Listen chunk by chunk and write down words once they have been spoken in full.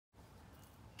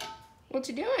What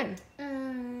you doing?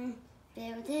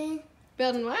 Building.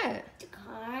 Building what? The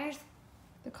cars.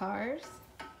 The cars?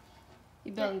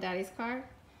 You building Daddy's car?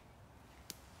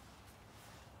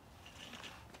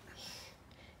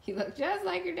 You look just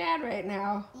like your dad right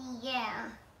now. Yeah.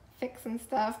 Fixing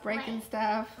stuff, breaking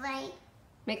stuff, Right.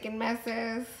 making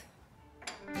messes.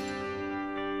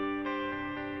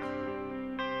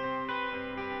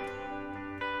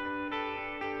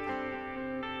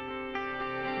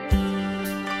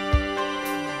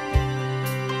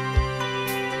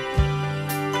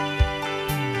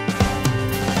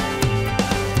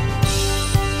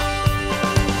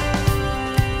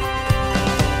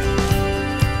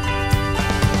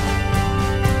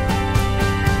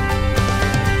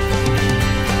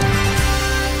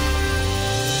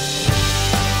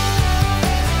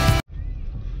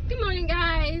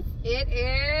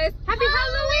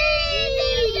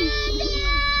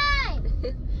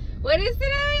 What is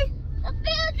today? A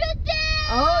field trip day!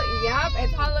 Oh, yep,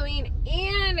 it's Halloween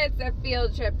and it's a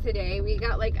field trip today. We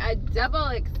got like a double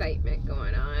excitement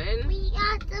going on. We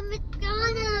got the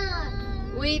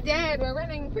McDonald's! We did. We're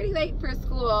running pretty late for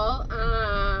school. We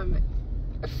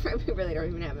really don't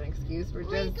even have an excuse. We're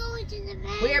going to the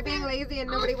bed. We are being lazy and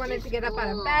nobody wanted to get up out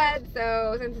of bed.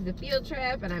 So since it's a field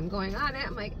trip and I'm going on it,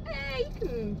 I'm like, hey, you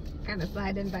can kind of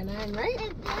slide in by 9,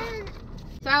 right?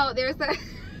 So there's a...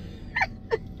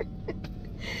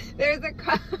 There's a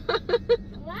car.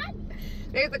 What?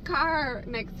 There's a car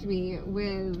next to me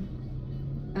with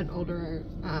an older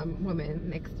woman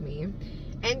next to me,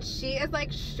 and she is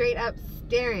like straight up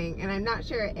staring, and I'm not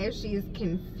sure if she's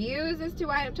confused as to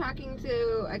why I'm talking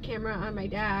to a camera on my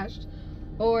dash,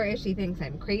 or if she thinks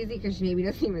I'm crazy because she maybe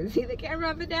doesn't even see the camera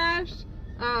on the dash.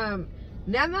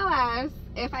 Nonetheless,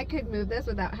 if I could move this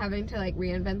without having to like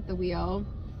reinvent the wheel,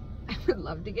 I would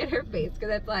love to get her face,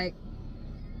 because it's like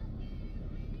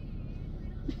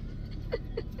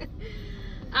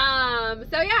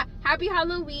so yeah, happy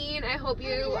Halloween. I hope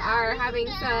you are having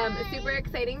some super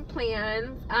exciting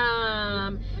plans.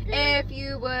 If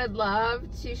you would love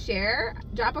to share,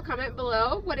 drop a comment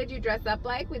below. What did you dress up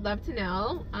like? We'd love to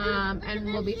know. And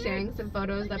we'll be sharing some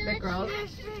photos of the girls.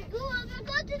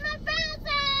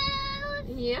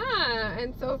 Yeah,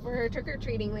 and so for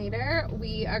trick-or-treating later,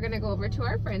 we are gonna go over to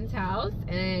our friend's house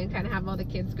and kind of have all the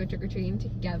kids go trick-or-treating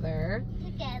together.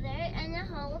 And the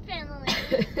whole family.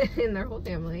 And their whole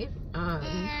family.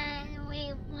 And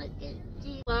we want to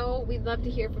do... Hello, we'd love to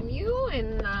hear from you,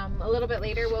 and a little bit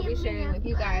later we'll be sharing with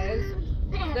you guys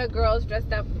the girls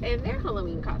dressed up in their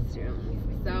Halloween costumes.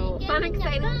 So fun,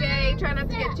 exciting day. Try not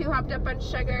to get too hopped up on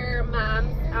sugar,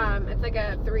 moms. It's like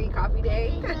a 3 coffee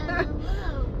day.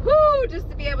 Woo! Just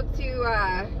to be able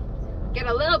to get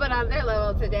a little bit on their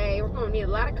level today. We're going to need a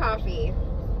lot of coffee,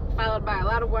 followed by a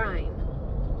lot of wine.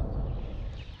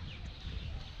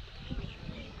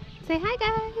 Say hi,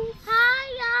 guys.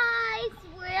 Hi, guys.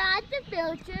 We're at the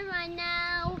field trip right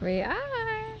now. We are.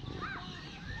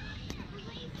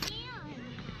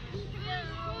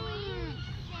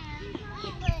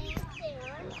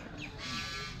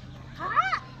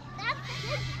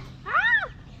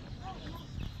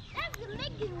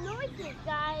 Noises,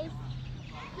 guys.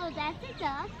 So that's a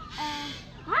duck.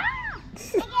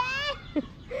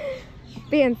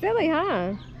 Being silly,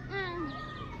 huh?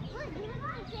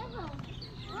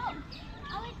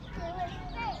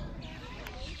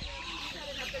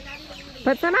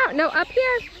 Put some out. No, up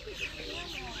here.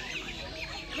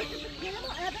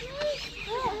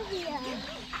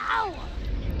 Ow.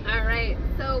 All right.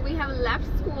 So we have left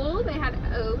school. They had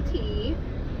OT.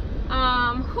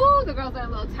 The girls are a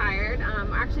little tired.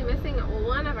 We're actually missing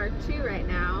one of our 2 right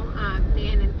now.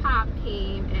 Dan and Pop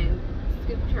came and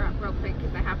scooped her up real quick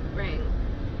because I have to bring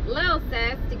little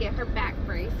sis to get her back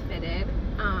brace fitted.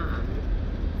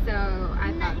 So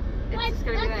I thought it's just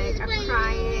gonna be like a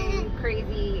crying,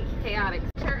 crazy, chaotic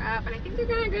her up, and I think they're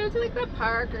gonna go to like the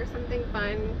park or something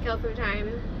fun, kill some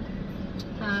time.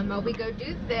 While we go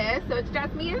do this. So it's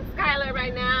just me and Skylar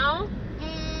right now.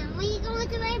 And we going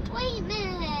to my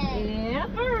appointment. Yeah,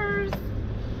 first.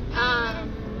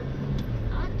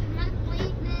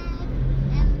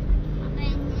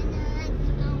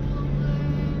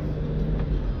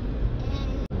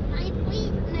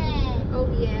 Oh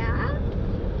yeah?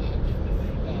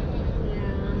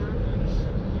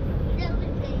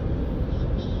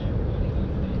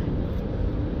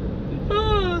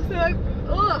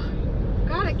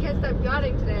 God, I can't stop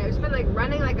yawning today. I've just been like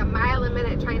running like a mile a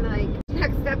minute trying to like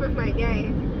next step of my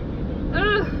day.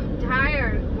 Ugh,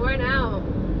 tired, worn out.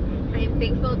 I am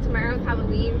thankful tomorrow's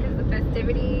Halloween because the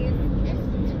festivities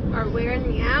are wearing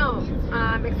me out.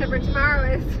 Except for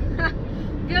tomorrow is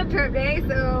field trip day,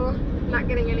 so I'm not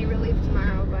getting any relief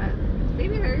tomorrow, but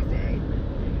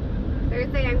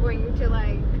Thursday I'm going to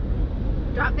like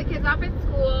drop the kids off at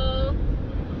school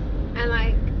and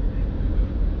like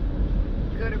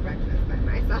go to breakfast by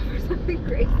myself or something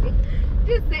crazy.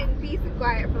 Just sit in peace and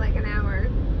quiet for like an hour.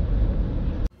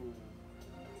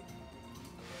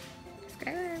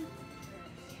 Skylar.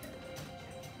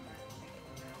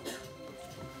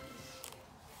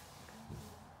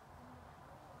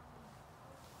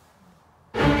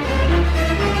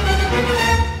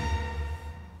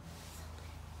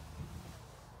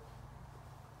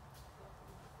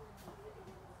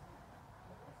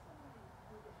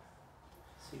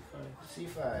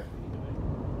 C5.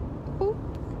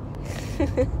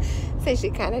 So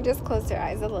she kind of just closed her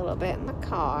eyes a little bit in the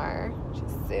car. She's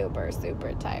super,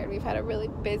 super tired. We've had a really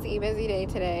busy day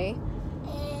today.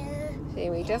 See,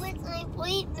 we just, my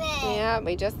appointment. yeah,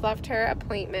 we just left her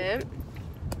appointment.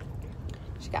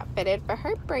 She got fitted for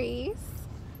her brace.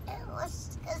 It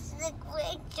was a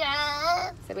great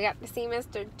job. So we got to see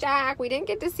Mr. Jack. We didn't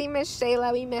get to see Miss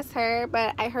Shayla. We miss her,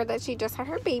 but I heard that she just had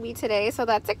her baby today, so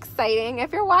that's exciting.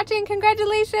 If you're watching,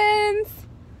 congratulations.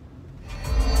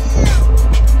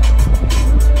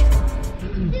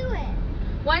 Do it.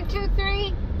 1, 2,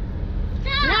 3.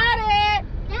 Stop. Not it.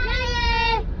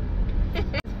 Not it.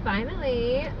 It's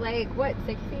finally like what,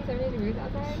 60, 70 degrees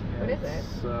outside? What is it?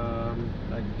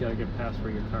 I gotta get past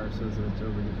where your car says that it's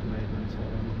overdue for maintenance.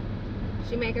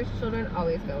 Shoemaker's children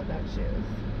always go without shoes.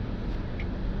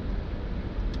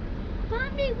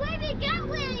 Mommy, where are we going?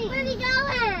 Where are we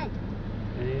going?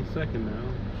 Any second now.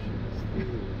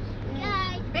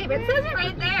 Guys. Babe, it says it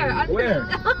right there. Under Where?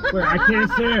 the- Where? I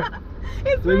can't see it.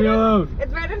 It's Leave right me alone.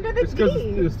 It's right under the It's because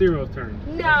G. the steering wheel's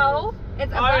turned. No,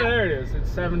 it's Oh above. yeah, there it is.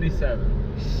 It's 77.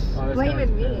 Oh, this Blaming guy's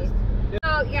me. pissed.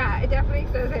 Oh yeah, it definitely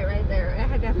says it right there. It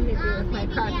had nothing to do with my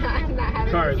car not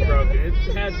having. Car is broken. It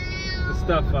had the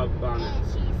stuff up on it.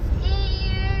 She's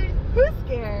scared. Who's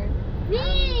scared?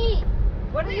 Me.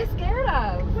 What are you scared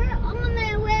of? We're on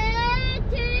the way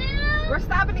to. We're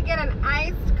stopping to get an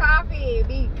iced coffee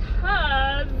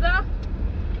because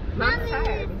Mom's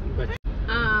tired. But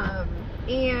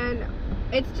And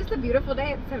it's just a beautiful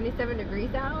day. It's 77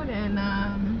 degrees out, and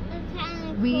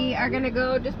we are gonna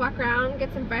go just walk around,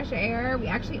 get some fresh air. We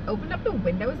actually opened up the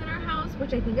windows in our house,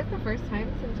 which I think is the first time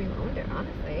since we've owned it,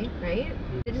 honestly, right?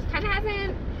 It just kind of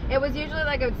hasn't. It was usually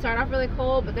like it would start off really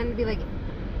cold, but then it'd be like,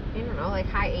 I don't know, like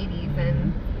high 80s,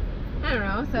 and I don't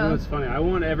know. you So know, it's funny. I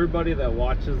want everybody that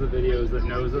watches the videos that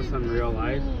knows us in real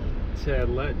life to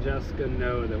let Jessica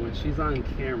know that when she's on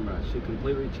camera, she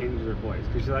completely changes her voice.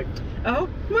 Because she's like, oh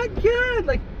my God,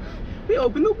 like, we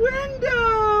opened the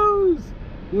windows.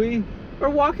 We are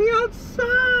walking outside.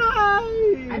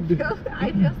 I feel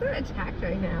so attacked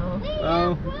right now.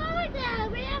 Oh. Florida.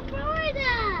 We're in Florida.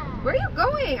 Where are you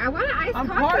going? I want an iced I'm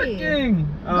coffee. parking.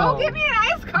 Go get me an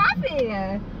iced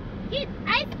coffee. Get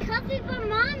iced coffee for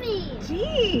mommy.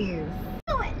 Jeez.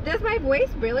 Does my voice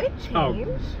really change?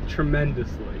 Oh,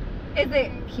 tremendously. Is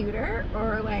it cuter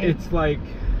or like? It's like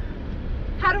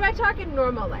How do I talk in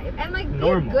normal life? And like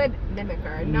Normal. be a good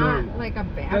mimicker, not Normal. like a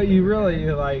bad. no, you mimicker.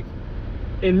 really like.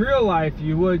 In real life,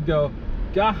 you would go,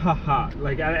 "Ga ha ha!"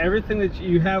 Like out of everything that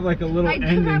you have, like a little I do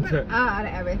ending have to. an out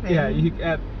of everything. Yeah, you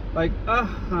add like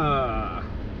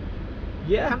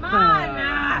yeah. Come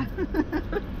on.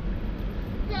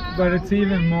 But it's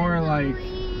even more like-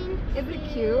 Is it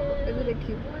cute? Is it a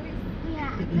cute voice?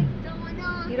 Yeah.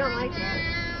 You don't like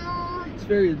it? It's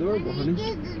very adorable,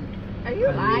 honey. Are you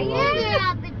I lying? love it.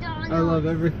 Yeah, I love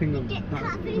everything Get about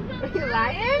coffee you. from Are you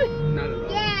lying? Not at all.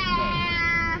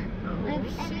 Yeah. Oh, And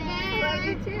shit. then- I love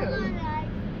you too.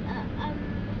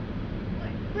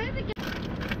 Where are we going?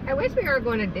 I wish we were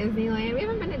going to Disneyland. We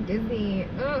haven't been to Disney.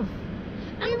 Ugh.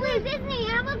 I'm going to Disney.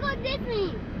 I will go to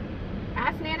Disney.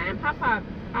 Ask Nana and Papa.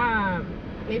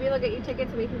 Maybe they'll get you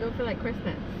tickets so we can go for like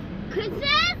Christmas.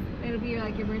 Christmas? It'll be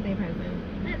like your birthday present.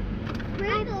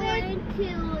 We're going to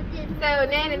Disney. So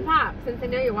Nan and Pop, since I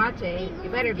know you're watching, you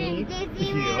better be.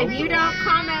 Yeah. If you don't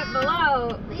comment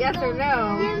below, yes or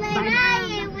no,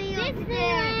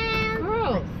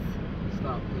 girls.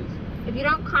 Stop, please. If you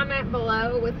don't comment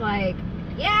below with like,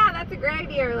 yeah, that's a great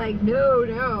idea, or like,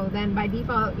 no, then by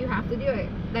default you have to do it.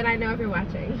 Then I know if you're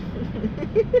watching.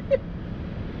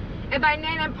 And by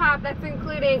Nan and Pop, that's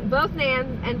including both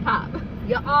Nans and Pop.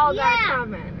 You all got to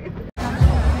comment. So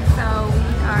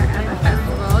we are at the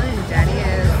festival and Daddy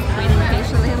is waiting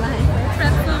patiently in line for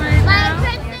pretzel right now.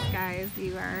 Yes, guys,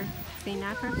 you are seeing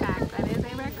that for a fact. That is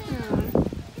a raccoon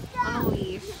on a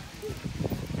leash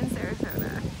in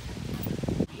Sarasota.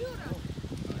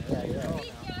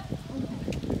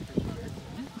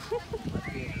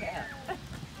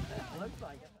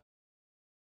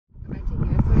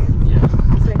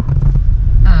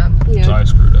 You know,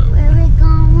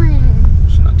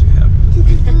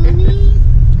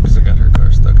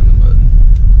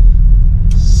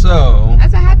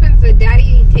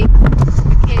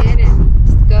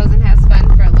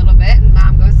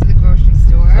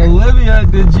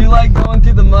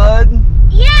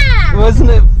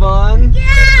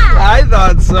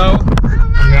 so.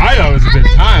 I mean, I thought it was a good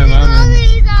time.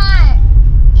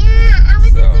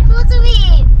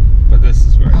 But this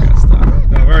is where I got stuck.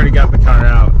 Now, I've already got the car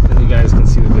out, and you guys can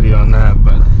see the video on that,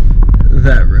 but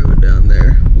that road down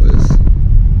there was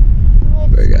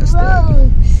where I got stuck.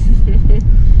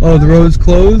 Oh, the road's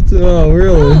closed? Oh,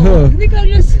 really? Oh, I think I'll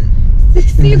just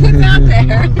see what's out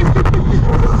there.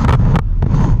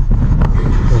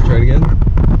 Wanna try it again?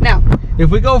 No. If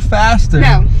we go faster,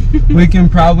 No. we can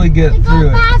probably get through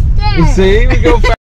it. Faster. See, we go faster.